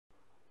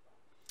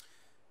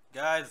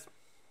Guys.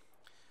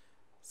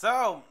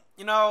 So,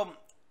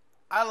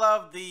 I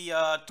love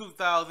the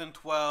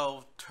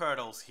 2012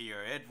 Turtles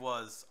here. It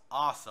was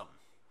awesome.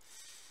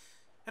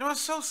 And it was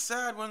so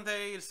sad when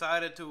they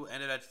decided to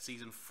end it at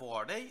season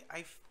 4.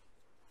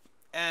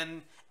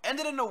 And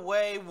ended in a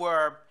way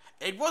where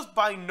it was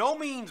by no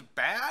means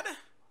bad,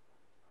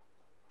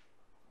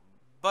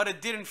 but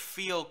it didn't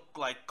feel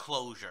like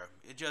closure.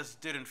 It just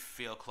didn't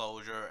feel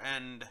closure.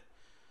 And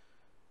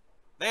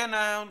they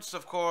announced,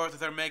 of course, that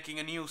they're making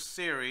a new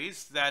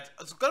series that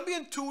is going to be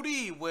in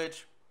 2D,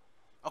 which,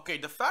 okay,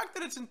 the fact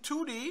that it's in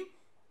 2D,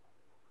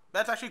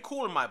 that's actually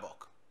cool in my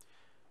book.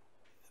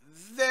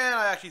 Then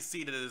I actually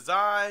see the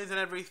designs and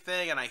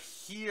everything, and I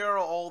hear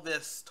all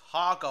this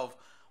talk of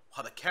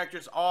how the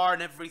characters are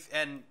and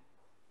everything,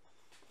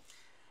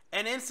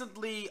 and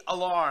instantly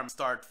alarms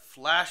start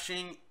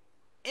flashing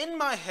in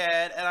my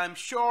head, and I'm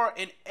sure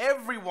in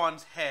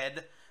everyone's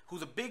head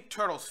who's a big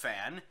Turtles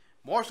fan,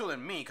 more so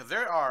than me, because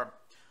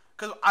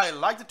I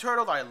like the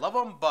Turtles, I love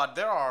them, but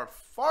there are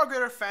far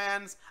greater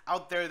fans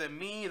out there than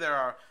me.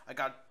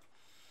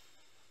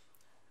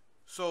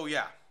 So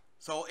yeah.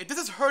 So if this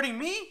is hurting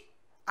me,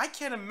 I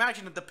can't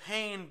imagine the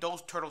pain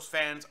those Turtles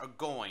fans are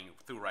going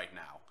through right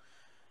now.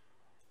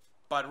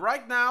 But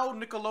right now,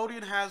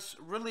 Nickelodeon has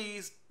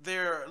released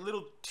their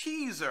little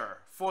teaser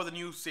for the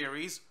new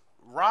series,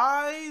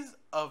 Rise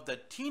of the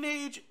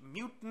Teenage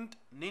Mutant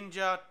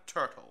Ninja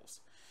Turtles.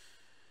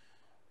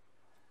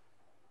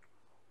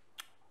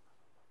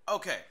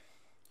 Okay.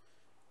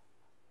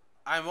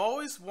 I'm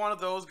always one of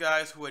those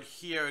guys who would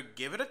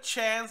give it a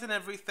chance and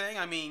everything.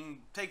 I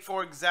mean, take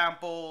for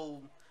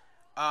example,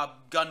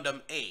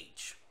 Gundam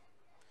Age.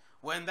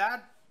 When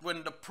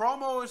the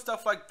promo and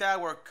stuff like that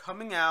were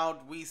coming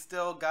out, we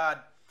still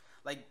got,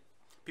 like,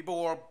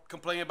 people were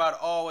complaining about,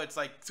 oh, it's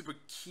like super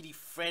kiddie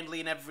friendly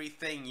and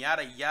everything,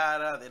 yada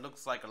yada. It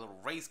looks like a little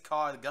race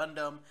car, the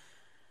Gundam.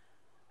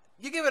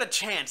 You give it a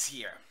chance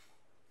here.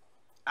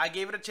 I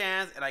gave it a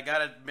chance, and I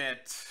gotta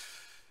admit,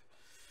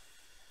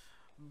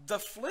 the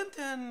Flint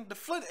and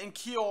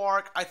Kyo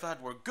arc I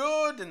thought were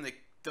good, and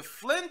the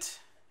Flint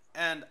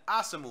and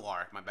Asamu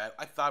arc, my bad,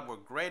 I thought were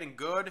great and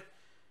good.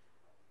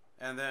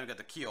 And then we got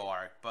the Kyo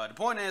arc. But the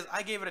point is,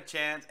 I gave it a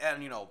chance,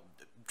 and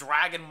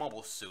Dragon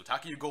Mobile Suit. How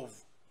can you go?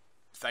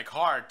 It's like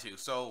hard to.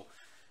 So,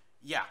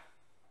 yeah.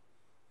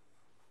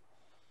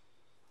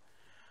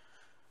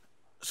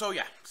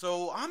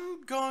 So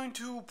I'm going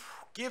to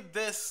give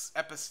this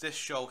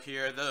show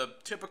here the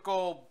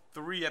typical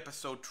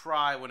 3-episode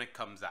try when it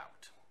comes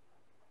out.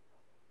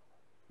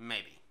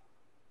 Maybe.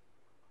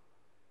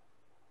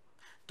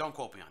 Don't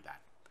quote me on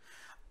that.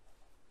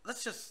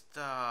 Let's just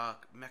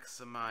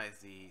maximize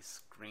the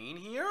screen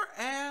here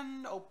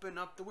and open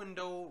up the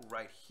window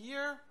right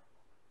here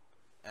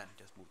and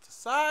just move to the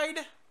side.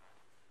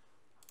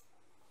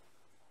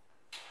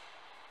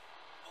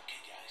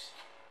 Okay, guys,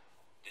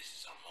 this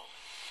is our moment.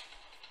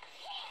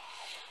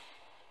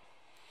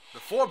 The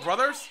 4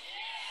 brothers?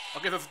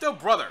 Okay, they're still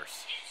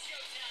brothers. It's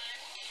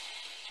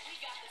showtime. We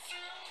got the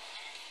sound.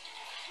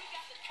 We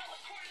got the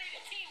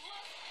color-coordinated team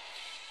look.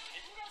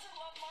 And who doesn't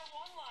love my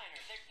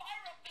one-liners? They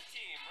fire up the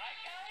team, right,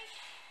 guys?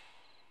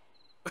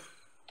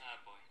 Ah,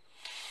 boy.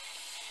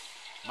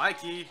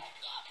 Mikey.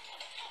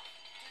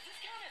 Does this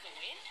count as a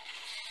win?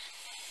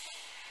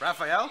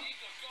 Raphael.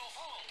 Nico, go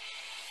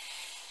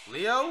home.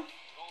 Leo.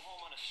 Go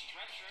home on a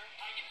stretcher.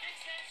 I can fix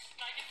this.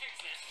 I can fix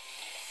this.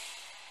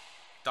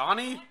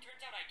 Donnie.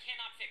 Turns out I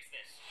cannot fix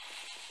this.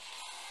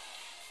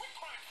 We're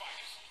crime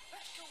fighters.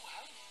 Let's go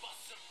out and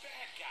bust some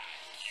bad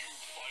guys. You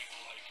fight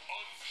like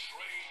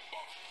untrained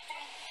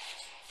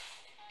buffoons.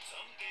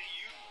 Someday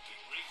you will be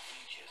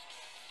greatly just.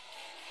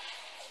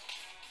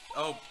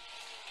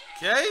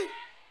 Okay.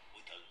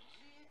 With a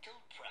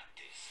little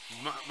practice.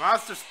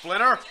 Master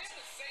Splinter. It's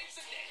the same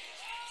today.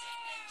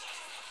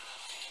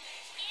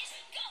 It's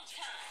go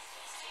time.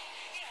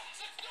 Yeah,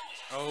 let's do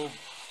it.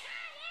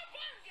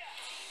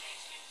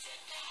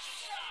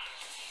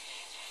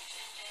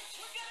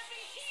 We're gonna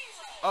be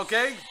heroes.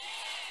 Okay.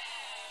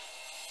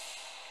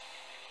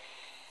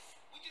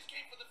 We just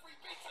came for the free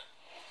pizza.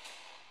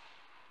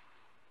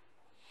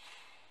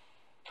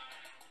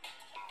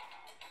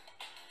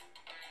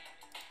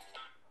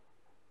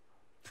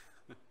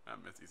 I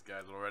miss these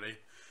guys already.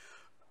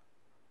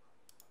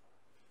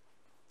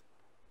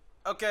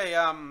 Okay,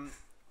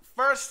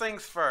 first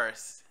things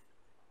first.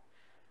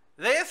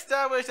 They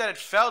established that it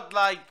felt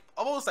like,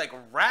 almost like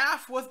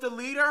Raph was the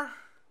leader.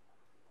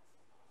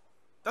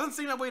 Doesn't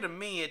seem that way to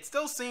me. It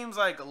still seems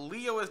like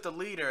Leo is the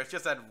leader. It's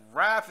just that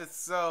Raph is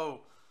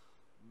so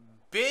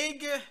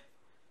big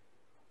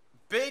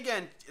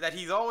and that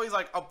he's always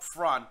like up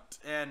front.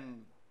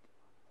 And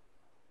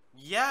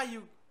yeah,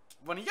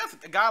 when you get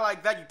a guy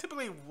like that, you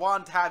typically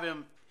want to have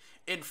him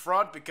in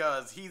front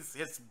because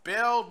his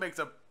build makes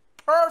a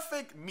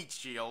perfect meat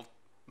shield.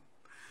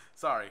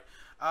 Sorry.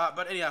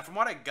 But anyhow, from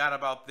what I got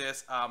about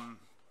this,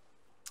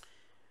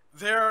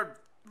 they're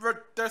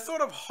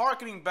sort of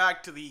harkening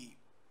back to the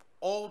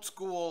old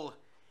school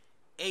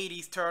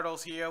 80s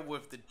Turtles here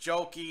with the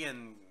jokey,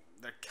 and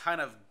they're kind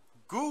of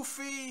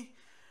goofy.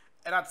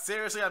 And not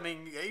seriously, I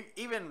mean,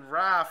 even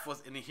Raph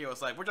was in here.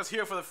 Was like, we're just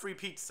here for the free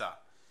pizza.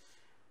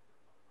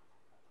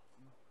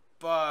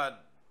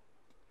 But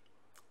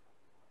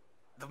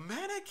the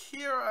manic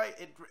here,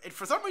 it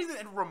for some reason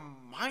it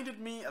reminded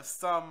me of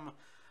some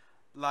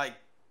like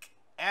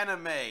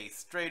anime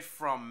straight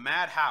from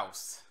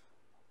Madhouse.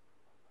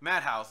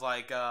 Madhouse,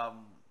 like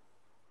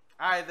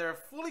either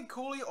Fully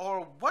Cooley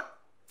or what?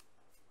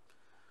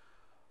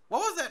 What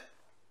was that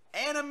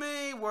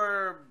anime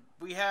where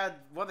we had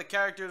one of the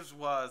characters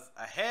was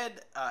a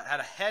head, had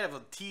a head of a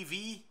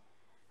TV?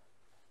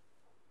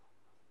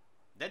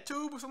 Dead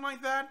Tube or something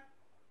like that?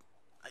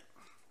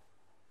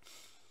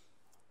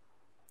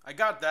 I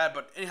got that,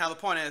 but anyhow, the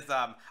point is,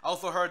 I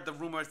also heard the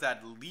rumors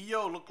that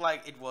Leo looked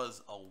like it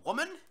was a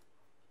woman.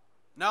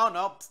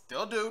 No,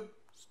 still dude.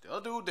 Still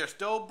dude. They're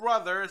still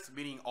brothers,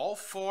 meaning all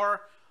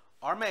four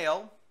are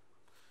male.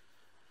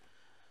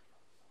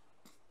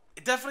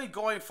 It's definitely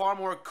going far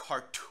more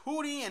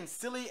cartoony and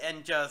silly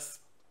and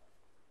just...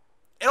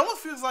 It almost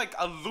feels like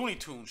a Looney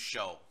Tunes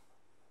show.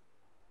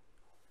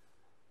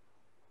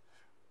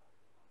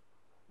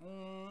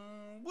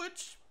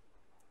 Which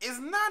is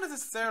not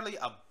necessarily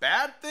a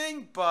bad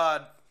thing,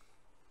 but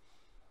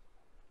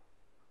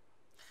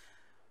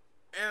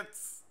I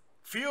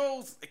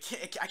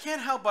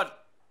can't help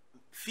but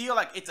feel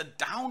like it's a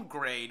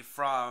downgrade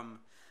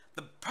from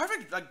the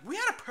perfect, like we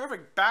had a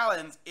perfect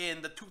balance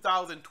in the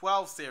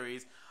 2012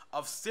 series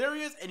of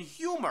serious and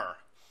humor.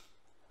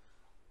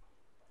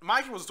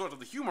 Mikey was the source of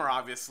the humor,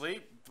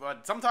 obviously,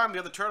 but sometimes the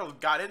other turtles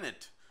got in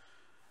it.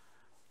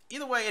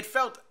 Either way, it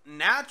felt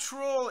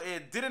natural.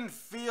 It didn't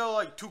feel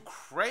like too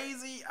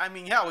crazy. I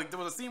mean, hell, there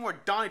was a scene where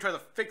Donnie tries to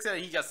fix it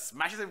and he just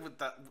smashes it with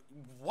the...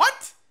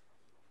 What?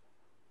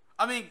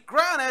 I mean,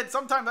 granted,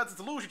 sometimes that's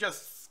the solution.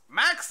 Just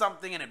smack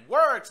something and it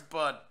works,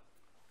 but...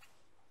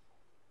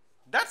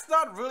 That's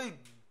not really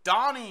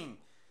Donnie's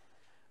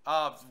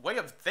way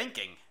of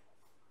thinking.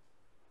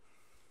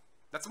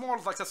 That's more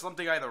like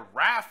something either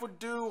Raph would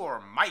do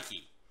or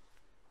Mikey.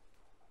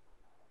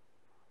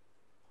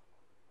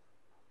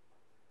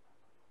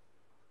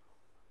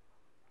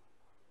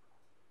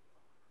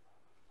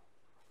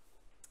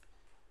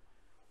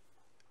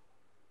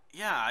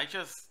 Yeah,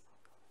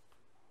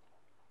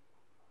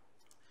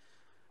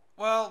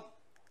 well,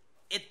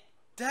 it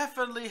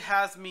definitely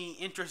has me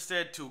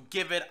interested to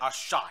give it a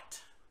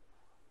shot.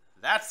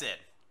 That's it.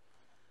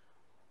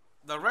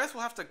 The rest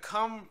will have to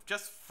come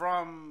just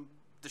from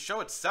the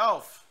show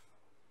itself.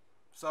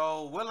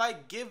 So, will I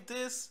give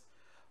this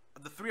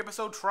the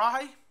 3-episode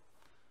try?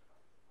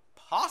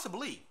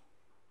 Possibly.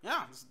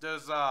 Yeah,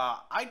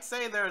 I'd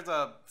say there's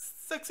a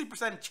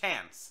 60%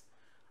 chance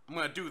I'm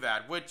gonna do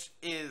that, which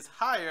is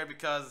higher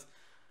because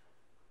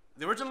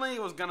originally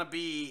it was gonna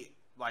be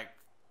like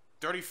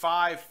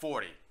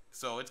 35-40,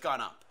 so it's gone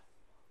up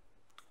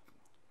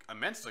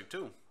immensely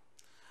too.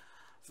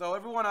 So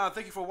everyone,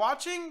 thank you for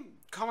watching.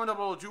 Comment down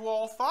below what you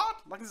all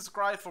thought. Like and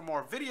subscribe for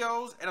more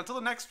videos, and until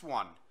the next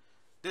one,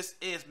 this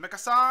is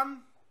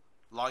Mecha-san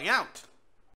logging out.